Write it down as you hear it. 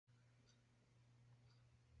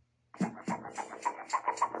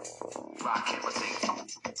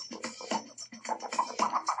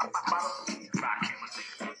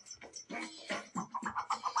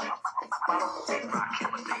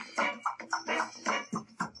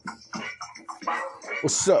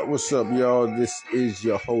What's up, y'all? This is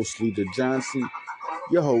your host, Leader Johnson,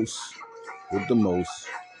 your host with the most.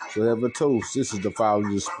 So have a toast. This is the Follow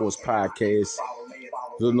the Sports Podcast.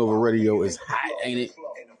 Villanova Radio is hot, ain't it?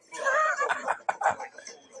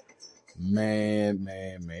 Man.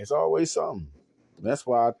 It's always something. That's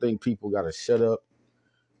why I think people got to shut up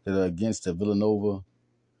that are against the Villanova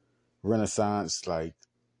Renaissance. Like,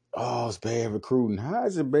 oh, it's bad recruiting. How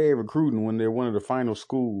is it bad recruiting when they're one of the final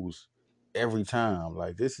schools every time?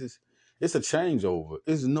 Like, it's a changeover.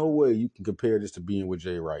 There's no way you can compare this to being with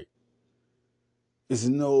Jay Wright. There's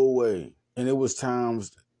no way. And it was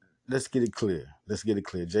times, let's get it clear.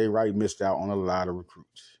 Jay Wright missed out on a lot of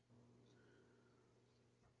recruits.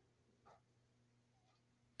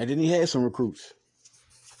 And then he had some recruits.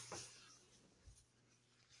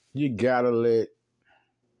 You gotta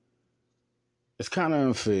it's kind of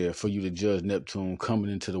unfair for you to judge Neptune coming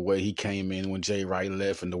into the way he came in when Jay Wright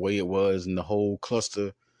left and the way it was and the whole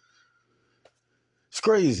cluster. It's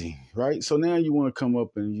crazy, right? So now you want to come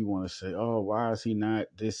up and you want to say, oh, why is he not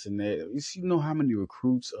this and that? You know how many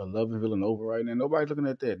recruits are loving Villanova right now? Nobody's looking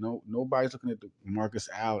at that. Nobody's looking at the Marcus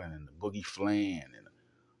Allen and the Boogie Flan. And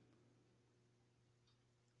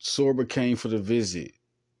Sorba came for the visit.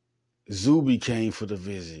 Zuby came for the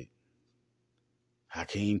visit.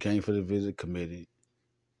 Hakeem came for the visit, committed.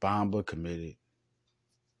 Bamba committed.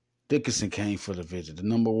 Dickinson came for the visit. The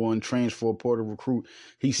number one transfer portal recruit.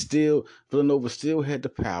 Villanova still had the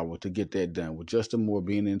power to get that done with Justin Moore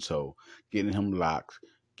being in tow, getting him locked,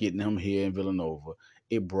 getting him here in Villanova.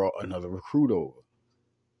 It brought another recruit over.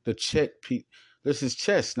 This is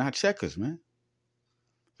chess, not checkers, man.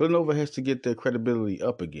 Villanova has to get their credibility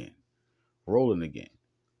up again, rolling again.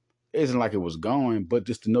 It isn't like it was going, but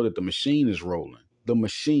just to know that the machine is rolling. The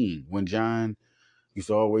machine. When John used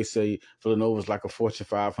to always say Villanova's like a Fortune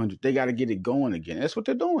 500. They got to get it going again. That's what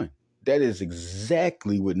they're doing. That is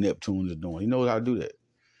exactly what Neptune is doing. He knows how to do that.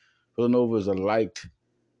 Villanova is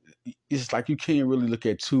it's like you can't really look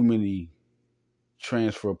at too many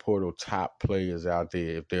transfer portal top players out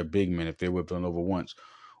there if they're big men, if they're with Villanova once,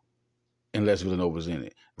 unless Villanova's in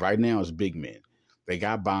it. Right now it's big men. They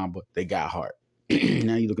got Bamba, they got Hart.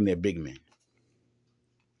 Now you're looking at big men.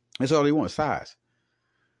 That's all they want, size.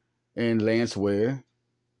 And Lance Ware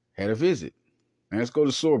had a visit. Now let's go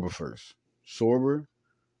to Sorba first. Sorba,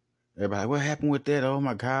 everybody, what happened with that? Oh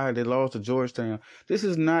my God, they lost to Georgetown. This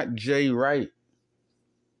is not Jay Wright.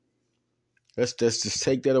 Let's just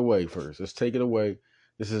take that away first. Let's take it away.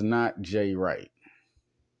 This is not Jay Wright.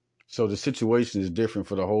 So the situation is different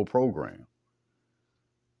for the whole program.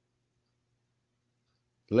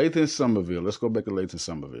 Lathan Somerville. Let's go back to Lathan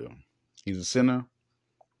Somerville. He's a center.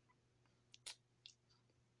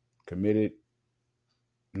 Committed.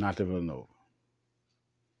 Not to Villanova.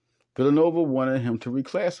 Villanova wanted him to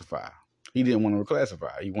reclassify. He didn't want to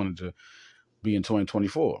reclassify. He wanted to be in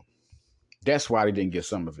 2024. That's why they didn't get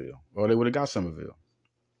Somerville. Or they would have got Somerville.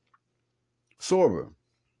 Sorba.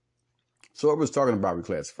 Sorba's talking about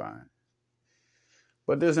reclassifying.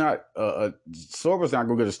 But there's not, Sorba's not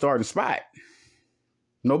going to get a starting spot.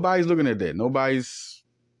 Nobody's looking at that.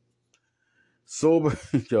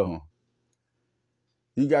 Sorba, yo,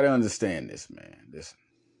 you got to understand this, man. Listen.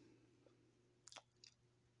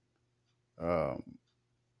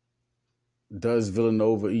 Does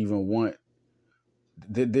Villanova even want?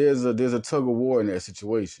 There's a tug of war in that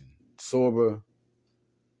situation. Sorba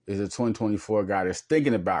is a 2024 guy that's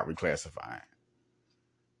thinking about reclassifying.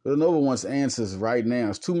 Villanova wants answers right now.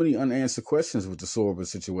 There's too many unanswered questions with the Sorba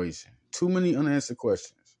situation. Too many unanswered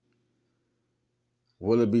questions.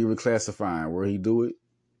 Will it be reclassifying? Will he do it?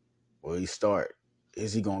 Will he start?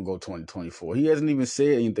 Is he going to go 2024? He hasn't even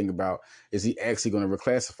said anything about is he actually going to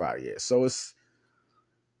reclassify yet. So it's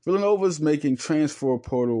Villanova's making transfer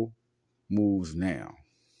portal moves now.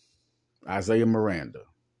 Isaiah Miranda,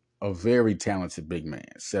 a very talented big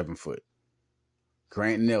man, 7 foot.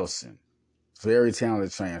 Grant Nelson, very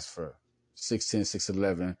talented transfer, 6'10",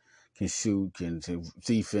 6'11", can shoot, can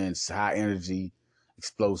defense, high energy,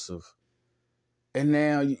 explosive. And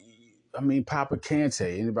now, Papa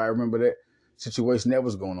Kante, anybody remember that situation that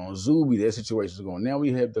was going on? Zuby, that situation was going on. Now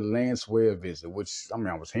we have the Lance Ware visit, which, I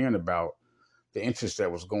was hearing about the interest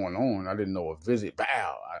that was going on. I didn't know a visit.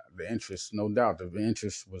 The interest, no doubt, the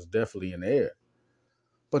interest was definitely in the air.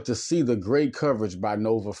 But to see the great coverage by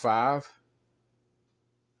Nova 5,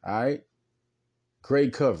 all right,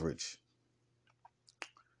 great coverage.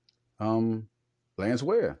 Lance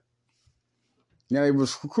Ware. Now they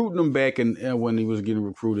was recruiting him back when he was getting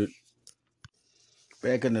recruited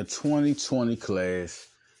back in the 2020 class.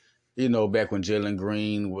 Back when Jalen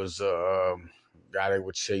Green was guy they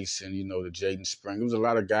were chasing. The Jaden Spring. There was a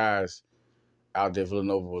lot of guys out there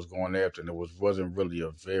Villanova was going after, and it wasn't really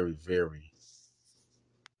a very, very.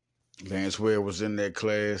 Lance Ware was in that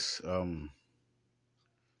class.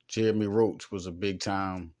 Jeremy Roach was a big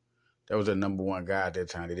time. That was their number one guy at that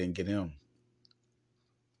time. They didn't get him.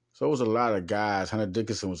 So it was a lot of guys. Hunter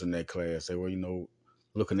Dickinson was in that class. They were,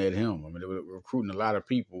 looking at him. I mean, they were recruiting a lot of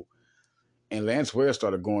people. And Lance Ware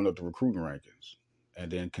started going up the recruiting rankings.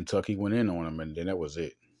 And then Kentucky went in on him, and then that was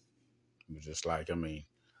it. It was just like, Jay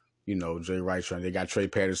Wright, they got Trey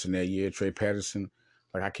Patterson that year. Trey Patterson,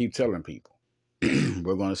 like I keep telling people,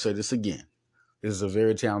 we're going to say this again. This is a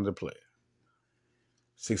very talented player.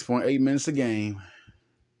 6.8 minutes a game.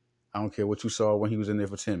 I don't care what you saw when he was in there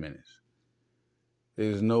for 10 minutes.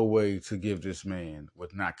 There's no way to give this man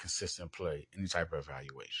with not consistent play any type of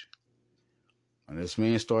evaluation. When this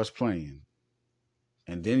man starts playing,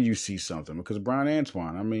 and then you see something, because Brian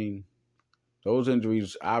Antoine, those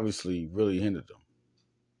injuries obviously really hindered him.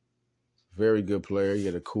 Very good player. He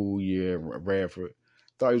had a cool year at Radford.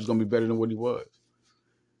 Thought he was going to be better than what he was.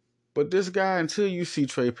 But this guy, until you see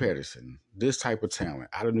Trey Patterson, this type of talent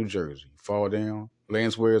out of New Jersey, fall down.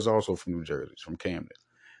 Lance Ware is also from New Jersey, from Camden.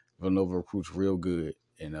 Villanova recruits real good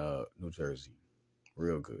in New Jersey.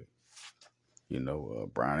 Real good.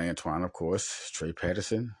 Brian Antoine, of course, Trey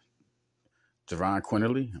Patterson, Javon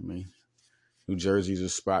Quinterly. New Jersey's a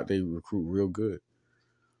spot they recruit real good.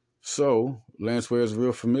 So Lance Ware is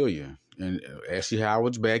real familiar. And Ashley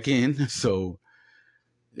Howard's back in, so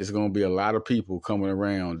it's going to be a lot of people coming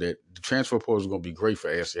around that the transfer portal is going to be great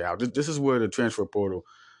for Ashley Howard. This is where the transfer portal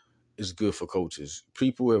is good for coaches.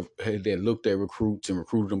 People have had that looked at recruits and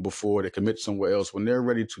recruited them before. They commit somewhere else. When they're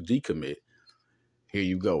ready to decommit, here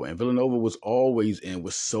you go. And Villanova was always in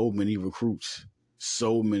with so many recruits,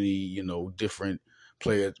 so many, different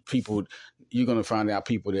players. People, you're going to find out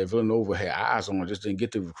people that Villanova had eyes on just didn't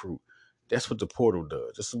get to recruit. That's what the portal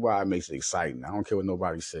does. This is why it makes it exciting. I don't care what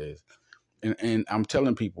nobody says. And I'm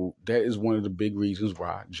telling people that is one of the big reasons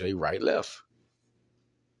why Jay Wright left.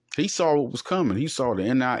 He saw what was coming. He saw the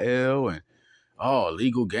NIL and,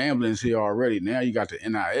 legal gambling's here already. Now you got the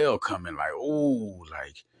NIL coming.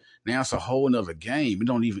 Now it's a whole nother game.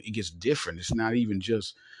 It gets different. It's not even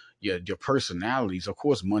just your personalities. Of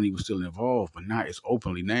course, money was still involved, but not as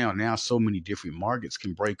openly now. Now so many different markets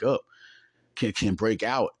can break up, can break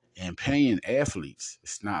out and paying athletes.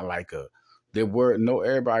 It's not like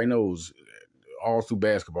everybody knows all through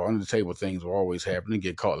basketball, under the table things will always happen and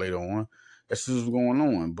get caught later on. That's just what's going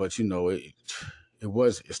on. But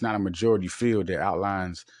it's not a majority field that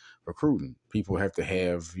outlines recruiting. People have to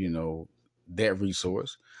have, that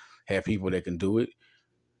resource, have people that can do it.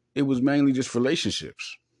 It was mainly just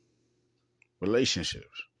relationships.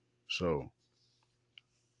 So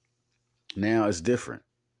now it's different.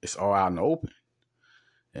 It's all out in the open.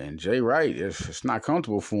 And Jay Wright, if it's not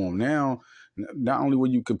comfortable for him now, not only were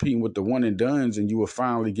you competing with the one and dones and you were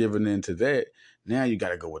finally giving in to that, now you got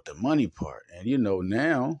to go with the money part. And,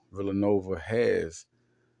 now Villanova has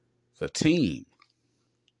the team.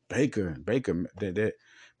 Baker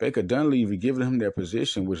Dunleavy giving him their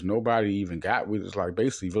position, which nobody even got. It's like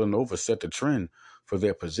basically Villanova set the trend for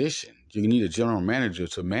their position. You need a general manager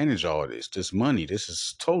to manage all this money. This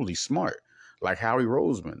is totally smart. Like Howie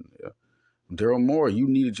Roseman. Daryl Moore, you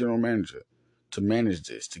need a general manager to manage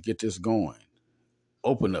this, to get this going.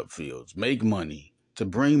 Open up fields, make money, to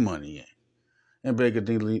bring money in. And Baker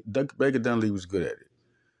Dunleavy was good at it.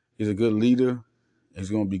 He's a good leader. He's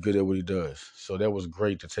going to be good at what he does. So that was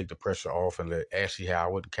great to take the pressure off and let Ashley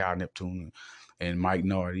Howard, Kyle Neptune, and Mike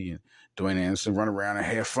Nardi and Dwayne Anderson run around and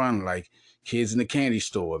have fun like kids in the candy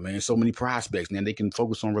store, man. So many prospects. Now they can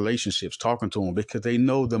focus on relationships, talking to them, because they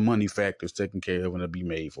know the money factor is taken care of and it'll be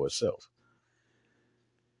made for itself.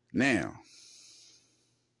 Now,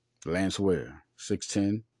 Lance Ware,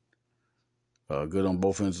 6'10", good on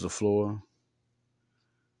both ends of the floor.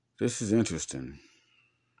 This is interesting.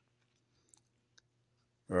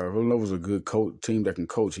 Villanova's a good team that can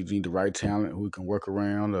coach. You need the right talent who can work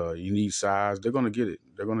around. You need size. They're going to get it.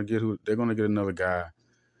 They're going to get another guy.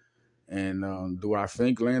 And do I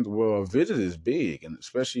think Lance? Well, a visit is big, and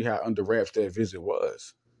especially how under wraps that visit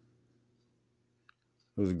was.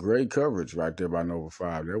 It was great coverage right there by Nova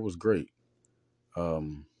 5. That was great.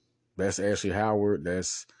 That's Ashley Howard.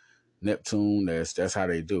 That's Neptune. That's how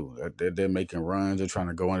they do. They're making runs. They're trying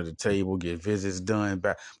to go under the table, get visits done.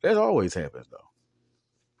 That always happens, though.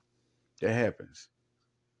 That happens.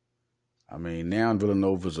 Now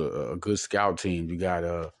Villanova's a good scout team. You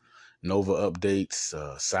got Nova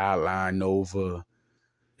updates, Sideline Nova.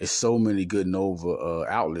 It's so many good Nova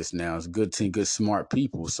outlets now. It's a good team, good smart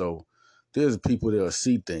people. So there's people that'll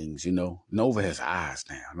see things, Nova has eyes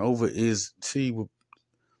now. Nova is,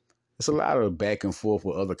 it's a lot of back and forth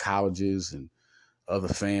with other colleges and other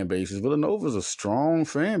fan bases. Villanova's a strong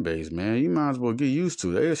fan base, man. You might as well get used to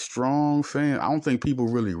it. They're a strong fan. I don't think people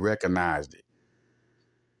really recognized it.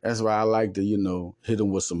 That's why I like to, hit them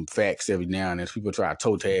with some facts every now and then. People try to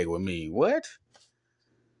toe tag with me. What?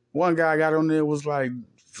 One guy got on there was like,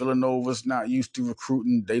 Villanova's not used to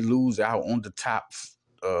recruiting. They lose out on the top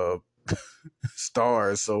uh,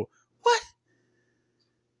 stars. So what?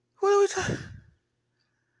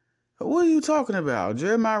 What are you talking about?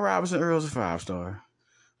 Jeremiah Robinson Earl's a 5-star.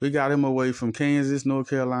 We got him away from Kansas, North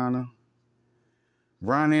Carolina.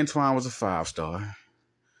 Brian Antoine was a 5-star.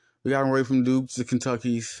 We got him away from Duke to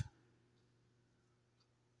Kentucky's.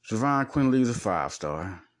 Javon Quinley was a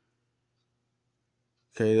 5-star.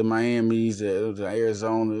 Okay, the Miamis, the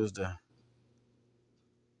Arizonas,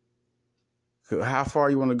 how far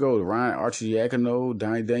you want to go? Ryan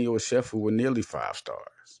Archidiakono, Daniel Sheffield were nearly 5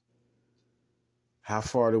 stars. How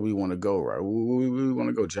far do we want to go, right? We want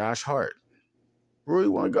to go Josh Hart. Where do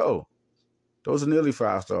you want to go? Those are nearly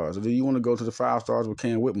 5 stars. Or do you want to go to the 5 stars with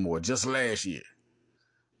Cam Whitmore just last year?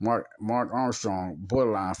 Mark Armstrong,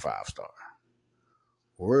 borderline 5-star.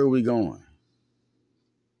 Where are we going?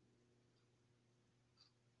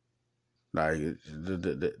 Like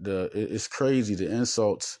it's crazy the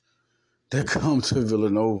insults that come to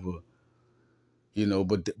Villanova,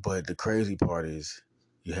 But the crazy part is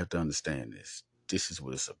you have to understand this. This is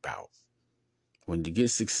what it's about. When you get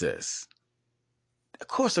success, of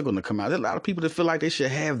course they're going to come out. There's a lot of people that feel like they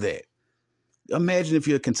should have that. Imagine if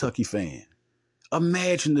you're a Kentucky fan.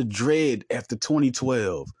 Imagine the dread after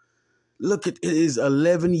 2012. Look, it is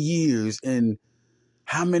 11 years, and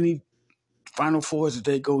how many Final Fours did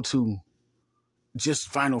they go to? Just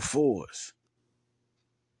Final Fours.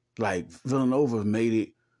 Like, Villanova made it.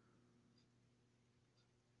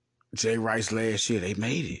 Jay Rice last year, they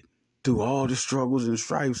made it through all the struggles and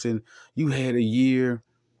stripes, and you had a year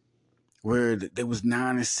where there was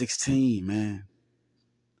 9-16, man.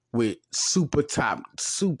 With super.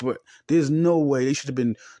 There's no way they should have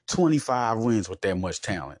been 25 wins with that much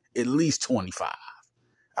talent. At least 25.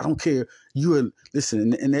 I don't care.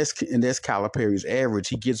 Listen, and that's Calipari's average.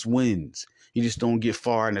 He gets wins. He just don't get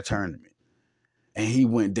far in the tournament. And he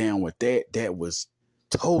went down with that. That was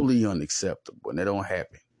totally unacceptable, and that don't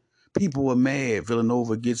happen. People were mad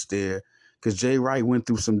Villanova gets there because Jay Wright went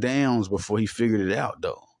through some downs before he figured it out,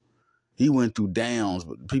 though. He went through downs,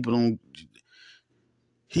 but people don't.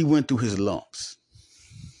 He went through his lumps.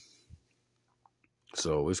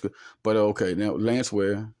 So it's good. But okay, now Lance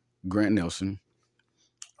Ware, Grant Nelson,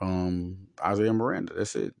 Isaiah Miranda.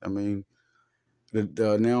 That's it. I mean, now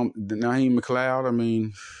Naheem McLeod, I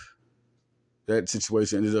mean, that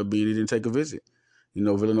situation ended up being he didn't take a visit.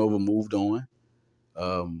 Villanova moved on.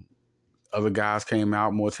 Other guys came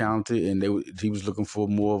out more talented, and he was looking for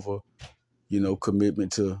more of a,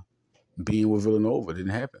 commitment to being with Villanova. It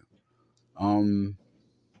didn't happen.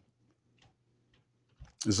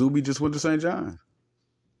 Zuby just went to St. John.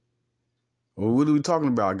 Well, what are we talking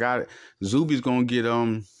about? Zuby's gonna get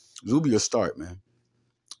Zuby a start, man.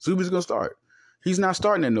 Zuby's gonna start. He's not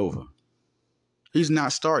starting at Nova. He's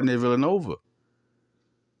not starting at Villanova.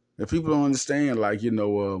 If people don't understand, like,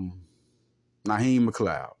 Naheem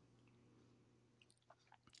McLeod.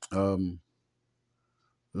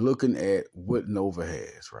 Looking at what Nova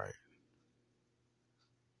has, right?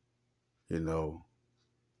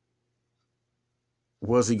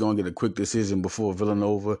 Was he going to get a quick decision before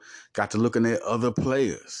Villanova got to looking at other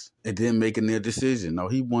players and then making their decision? No,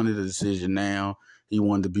 he wanted a decision now. He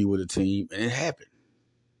wanted to be with a team, and it happened.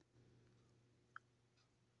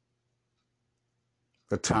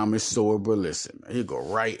 But Thomas Sorber, listen, he'll go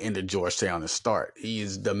right into Georgetown and start. He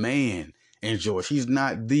is the man in Georgia. He's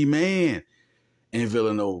not the man in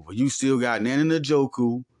Villanova. You still got Nana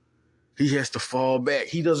Njoku. He has to fall back.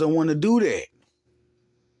 He doesn't want to do that.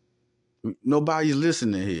 Nobody's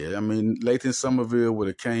listening here. I mean, Lathan Somerville would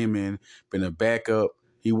have came in, been a backup.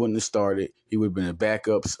 He wouldn't have started. He would have been a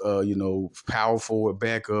backup, power forward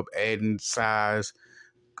backup, adding size.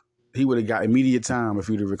 He would have got immediate time if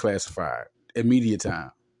he'd have reclassified. Immediate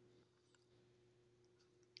time.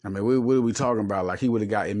 I mean, what are we talking about? Like, he would have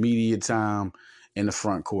got immediate time in the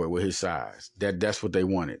front court with his size. That's what they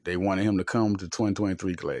wanted. They wanted him to come to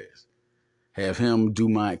 2023 class. Have him,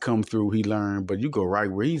 Dumont, come through. He learned, but you go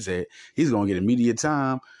right where he's at. He's going to get immediate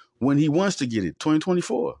time when he wants to get it,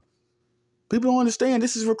 2024. People don't understand.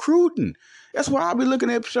 This is recruiting. That's why I'll be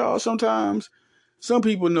looking at y'all sometimes. Some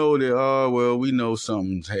people know that, we know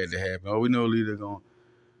something's had to happen. Oh, we know Lita going.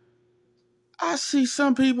 I see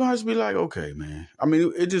some people, I just be like, okay, man. I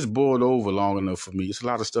mean, it just boiled over long enough for me. It's a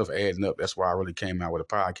lot of stuff adding up. That's why I really came out with a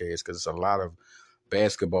podcast, because it's a lot of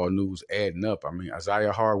basketball news adding up. I mean,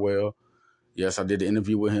 Isaiah Harwell, yes, I did the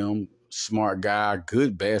interview with him. Smart guy,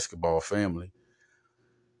 good basketball family.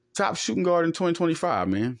 Top shooting guard in 2025,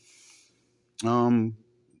 man.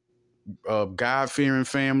 God-fearing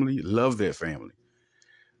family, love that family.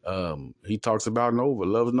 He talks about Nova,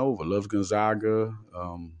 loves Gonzaga.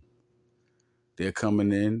 They're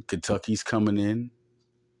coming in. Kentucky's coming in.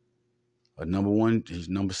 He's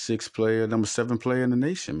number 6 player, number 7 player in the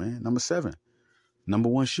nation, man. Number 7. Number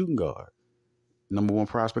 1 shooting guard. Number 1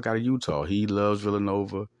 prospect out of Utah. He loves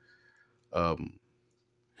Villanova.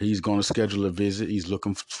 He's going to schedule a visit. He's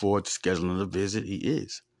looking forward to scheduling a visit. He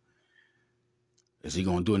is. Is he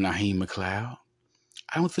going to do a Naheem McLeod?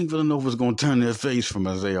 I don't think Villanova's going to turn their face from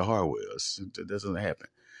Isaiah Harwell. That doesn't happen.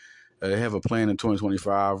 They have a plan in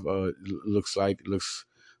 2025. Looks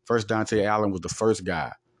first Dante Allen was the first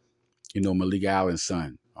guy. Malik Allen's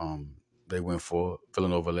son. They went for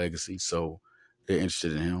Villanova legacy, so they're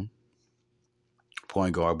interested in him.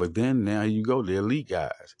 Point guard. But then now you go, the elite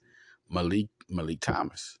guys. Malik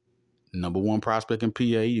Thomas. Number 1 prospect in PA.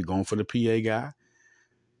 You're going for the PA guy.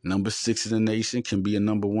 Number 6 in the nation, can be a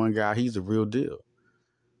number 1 guy. He's the real deal.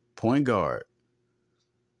 Point guard.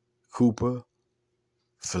 Cooper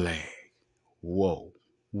Flag. Whoa.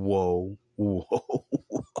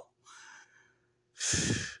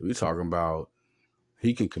 We talking about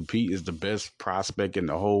he can compete as the best prospect in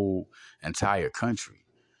the whole entire country.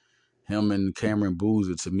 Him and Cameron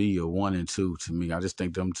Boozer, to me, are 1 and 2. To me, I just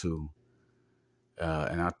think them two.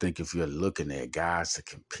 And I think if you're looking at guys to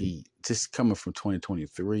compete, just coming from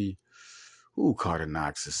 2023, Carter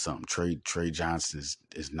Knox is something. Trey Johnson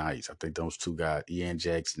is nice. I think those 2 guys, Ian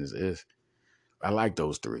Jackson is. I like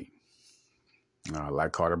those 3. I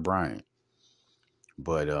like Carter Bryant.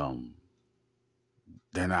 But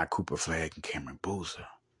they're not Cooper Flag and Cameron Boozer.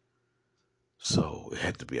 So it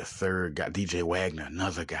had to be a 3rd guy. DJ Wagner,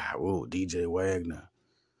 another guy. DJ Wagner.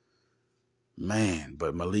 Man,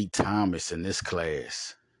 but Malik Thomas in this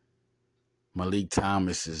class. Malik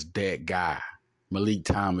Thomas is that guy.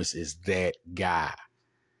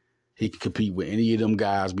 He can compete with any of them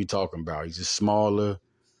guys we talking about. He's just smaller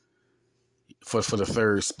for the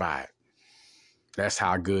 3rd spot. That's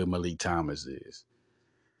how good Malik Thomas is.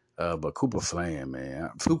 But Cooper Flag,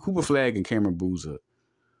 man. Cooper Flag and Cameron Boozer,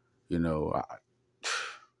 it's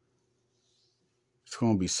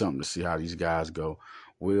going to be something to see how these guys go.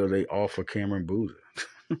 Will they offer Cameron Boozer?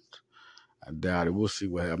 I doubt it. We'll see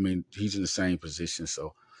what happens. I mean, he's in the same position,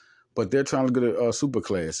 so. But they're trying to get a super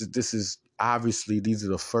class. This is obviously, these are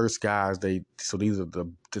the first guys so these are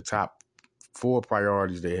the top 4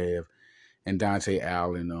 priorities they have. And Dante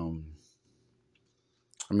Allen,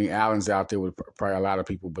 Allen's out there with probably a lot of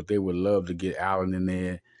people, but they would love to get Allen in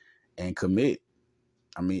there and commit.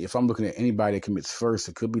 If I'm looking at anybody that commits first,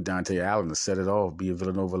 it could be Dante Allen to set it off, be a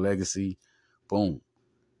Villanova legacy. Boom.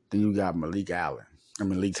 Then you got Malik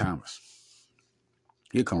Thomas.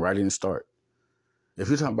 He'll come right in and start. If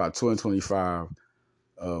you're talking about 2025,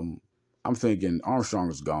 I'm thinking Armstrong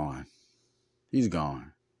is gone. He's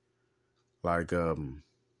gone. Like the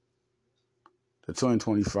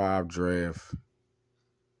 2025 draft,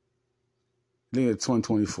 then the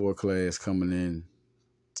 2024 class coming in.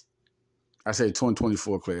 I say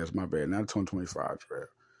 2024 class, my bad, not 2025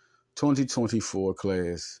 draft. 2024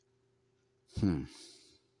 class.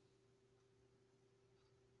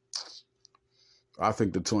 I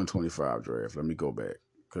think the 2025 draft. Let me go back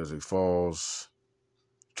because it falls.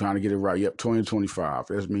 Trying to get it right. Yep, 2025.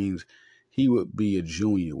 That means he would be a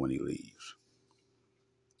junior when he leaves.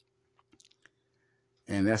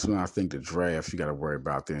 And that's when I think the draft, you got to worry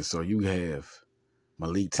about then. So you have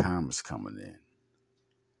Malik Thomas coming in.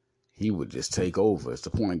 He would just take over as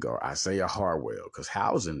the point guard. Isaiah Harwell. Because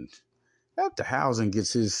after Housing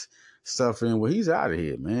gets his stuff in, well, he's out of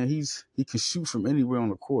here, man. He can shoot from anywhere on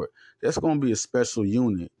the court. That's going to be a special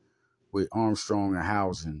unit with Armstrong and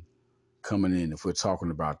Housing coming in, if we're talking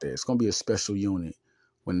about that. It's going to be a special unit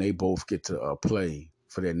when they both get to play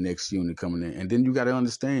for that next unit coming in. And then you got to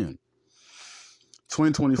understand,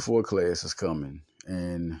 2024 class is coming,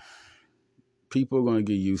 and people are going to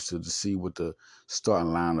get used to see what the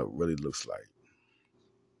starting lineup really looks like.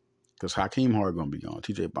 Because Hakeem Hart going to be gone.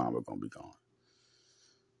 TJ Bomber going to be gone.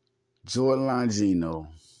 Jordan Longino.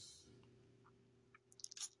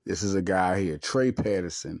 This is a guy here. Trey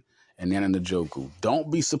Patterson and Nana Njoku. Don't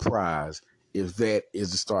be surprised if that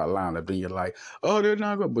is the start lineup. Then you're like, oh, they're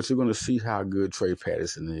not good. But you're going to see how good Trey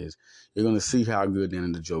Patterson is. You're going to see how good Nana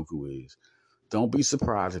Njoku is. Don't be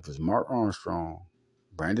surprised if it's Mark Armstrong,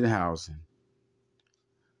 Brandon Housing,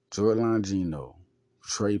 Jordan Longino,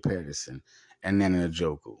 Trey Patterson, and Nana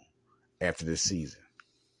Njoku after this season.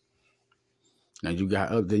 Now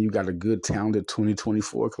then you got a good talented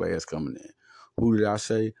 2024 class coming in. Who did I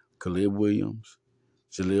say? Caleb Williams,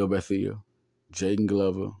 Jaleel Bethia, Jaden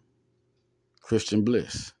Glover, Christian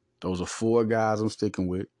Bliss. Those are 4 guys I'm sticking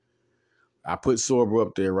with. I put Sorba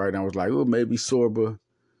up there right now. I was like, oh, maybe Sorba,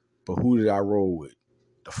 but who did I roll with?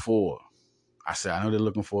 The 4. I said, I know they're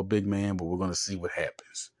looking for a big man, but we're going to see what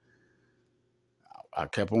happens. I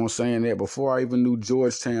kept on saying that before I even knew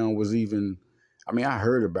Georgetown was even. I mean, I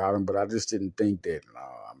heard about him, but I just didn't think that.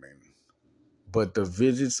 But the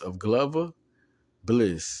visits of Glover,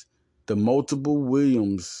 Bliss, the multiple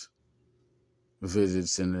Williams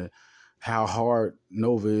visits, and how hard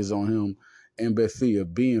Nova is on him, and Bethia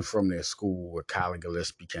being from that school where Kylie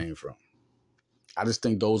Gillespie came from. I just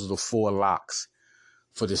think those are the 4 locks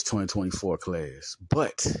for this 2024 class.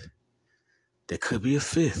 But there could be a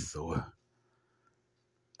 5th, or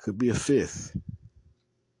could be a 5th.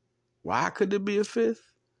 Why could there be a 5th?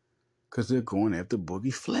 Because they're going after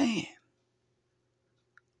Boogie Flan.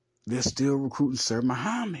 They're still recruiting Sir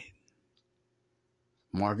Muhammad.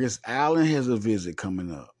 Marcus Allen has a visit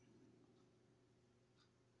coming up.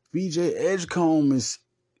 BJ Edgecombe it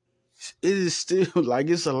is still like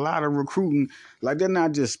it's a lot of recruiting. Like they're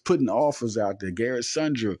not just putting offers out there. Garrett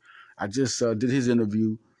Sundra, I just did his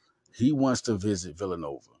interview. He wants to visit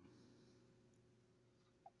Villanova.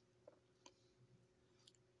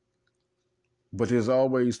 But there's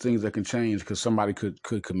always things that can change because somebody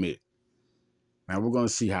could commit. Now we're going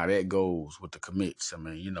to see how that goes with the commits. I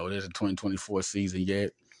mean, there's a 2024 season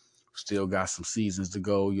yet. Still got some seasons to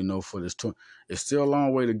go, for this. It's still a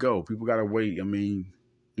long way to go. People got to wait. I mean,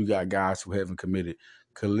 you got guys who haven't committed.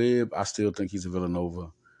 Caleb, I still think he's a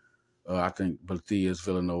Villanova. I think Bethia is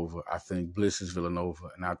Villanova. I think Bliss is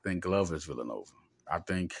Villanova. And I think Glover is Villanova. I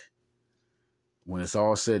think when it's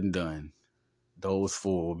all said and done, those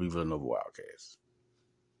 4 will be Villanova Wildcats.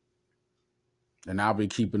 And I'll be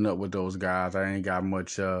keeping up with those guys. I ain't got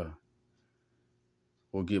much. We'll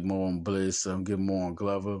get more on Bliss. Get more on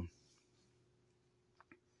Glover.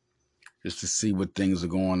 Just to see what things are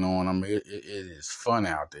going on. I mean, it is fun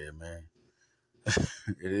out there, man.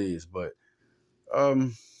 It is. But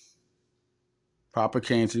Papa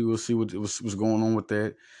Canty, we'll see what's going on with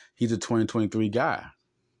that. He's a 2023 guy.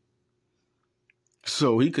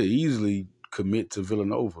 So he could easily commit to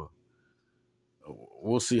Villanova.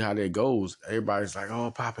 We'll see how that goes. Everybody's like,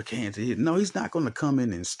 oh, Papa Canty. No, he's not going to come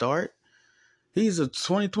in and start. He's a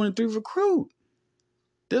 2023 recruit.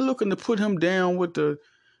 They're looking to put him down with the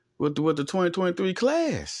 2023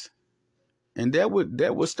 class. And that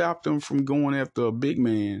would stop them from going after a big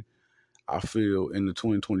man, I feel, in the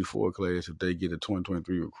 2024 class if they get a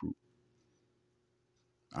 2023 recruit.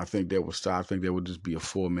 I think that would stop. I think that would just be a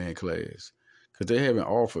 4-man class. Because they haven't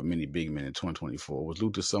offered many big men in 2024. It was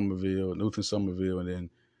Luther Somerville, and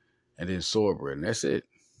then Sorber, and that's it.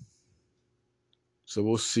 So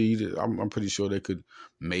we'll see. I'm pretty sure they could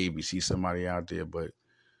maybe see somebody out there, but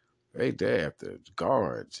right there after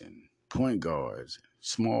guards and point guards,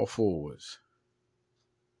 small forwards.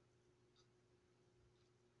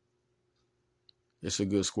 It's a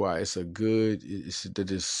good squad. It's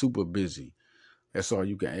super busy. That's all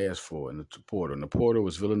you can ask for in the portal. And the portal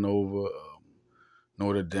was Villanova,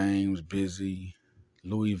 Notre Dame's busy,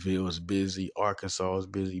 Louisville's busy, Arkansas is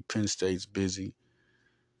busy, Penn State's busy.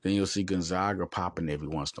 Then you'll see Gonzaga popping every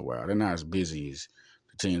once in a while. They're not as busy as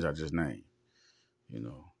the teams I just named.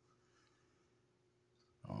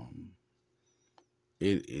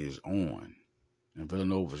 It is on, and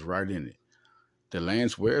Villanova's right in it. The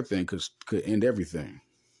Lance Ware thing could end everything.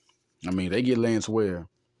 I mean, they get Lance Ware.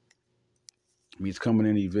 He's coming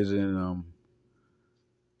in, he's visiting.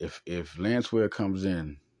 If Lance Ware comes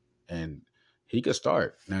in, and he could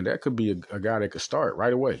start. Now that could be a guy that could start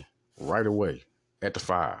right away at the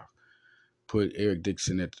 5. Put Eric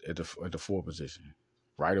Dixon at the 4 position.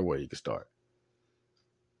 Right away, he could start.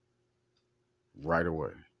 Right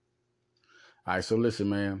away. All right, so listen,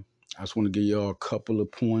 man. I just want to give y'all a couple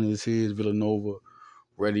of pointers here. It's Villanova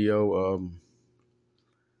Radio.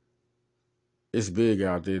 It's big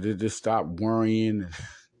out there. Just stop worrying.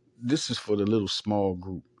 This is for the little small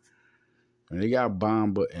group. And they got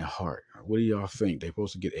Bamba and Hart. What do y'all think? They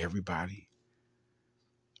supposed to get everybody?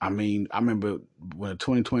 I mean, I remember when the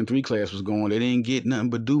 2023 class was going, they didn't get nothing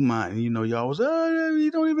but Dumont. And, y'all was,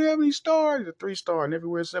 you don't even have any stars. A 3-star and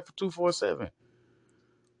everywhere except for 247.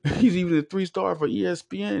 He's even a 3-star for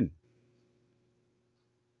ESPN.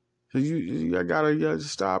 So you gotta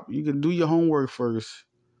stop. You can do your homework first.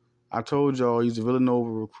 I told y'all he's a Villanova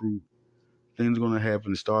recruit. Things are gonna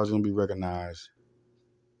happen. The stars are gonna be recognized.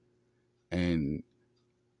 And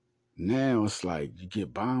now it's like you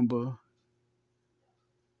get Bamba,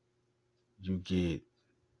 you get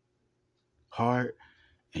Hart,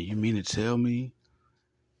 and you mean to tell me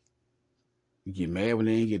you get mad when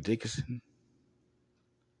they ain't get Dickinson?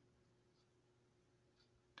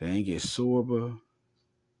 They ain't get Sorba?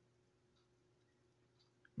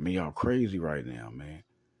 I mean, y'all crazy right now, man.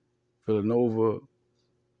 Villanova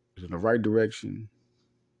is in the right direction.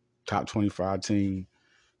 Top 25 team,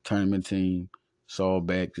 tournament team. It's all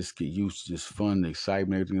back. Just get used to this fun, the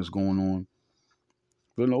excitement, everything that's going on.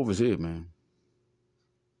 Villanova's it, man.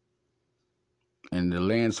 And the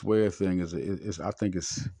Lance Ware thing is I think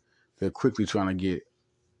they're quickly trying to get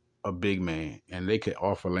a big man, and they could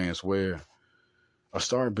offer Lance Ware a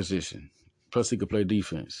starting position. Plus, he could play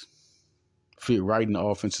defense, fit right in the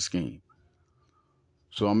offensive scheme.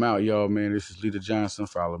 So I'm out, y'all, man. This is Leader Johnson.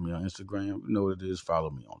 Follow me on Instagram. You know what it is. Follow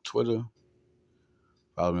me on Twitter.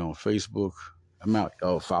 Follow me on Facebook. I'm out,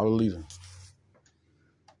 y'all. Follow Leader.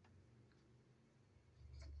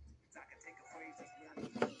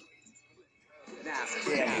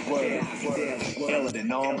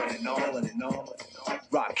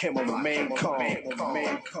 Rock camera remain calm.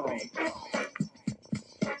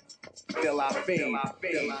 Till I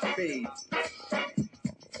fade.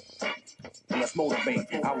 Let's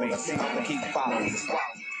motivate. I wanna see, keep following.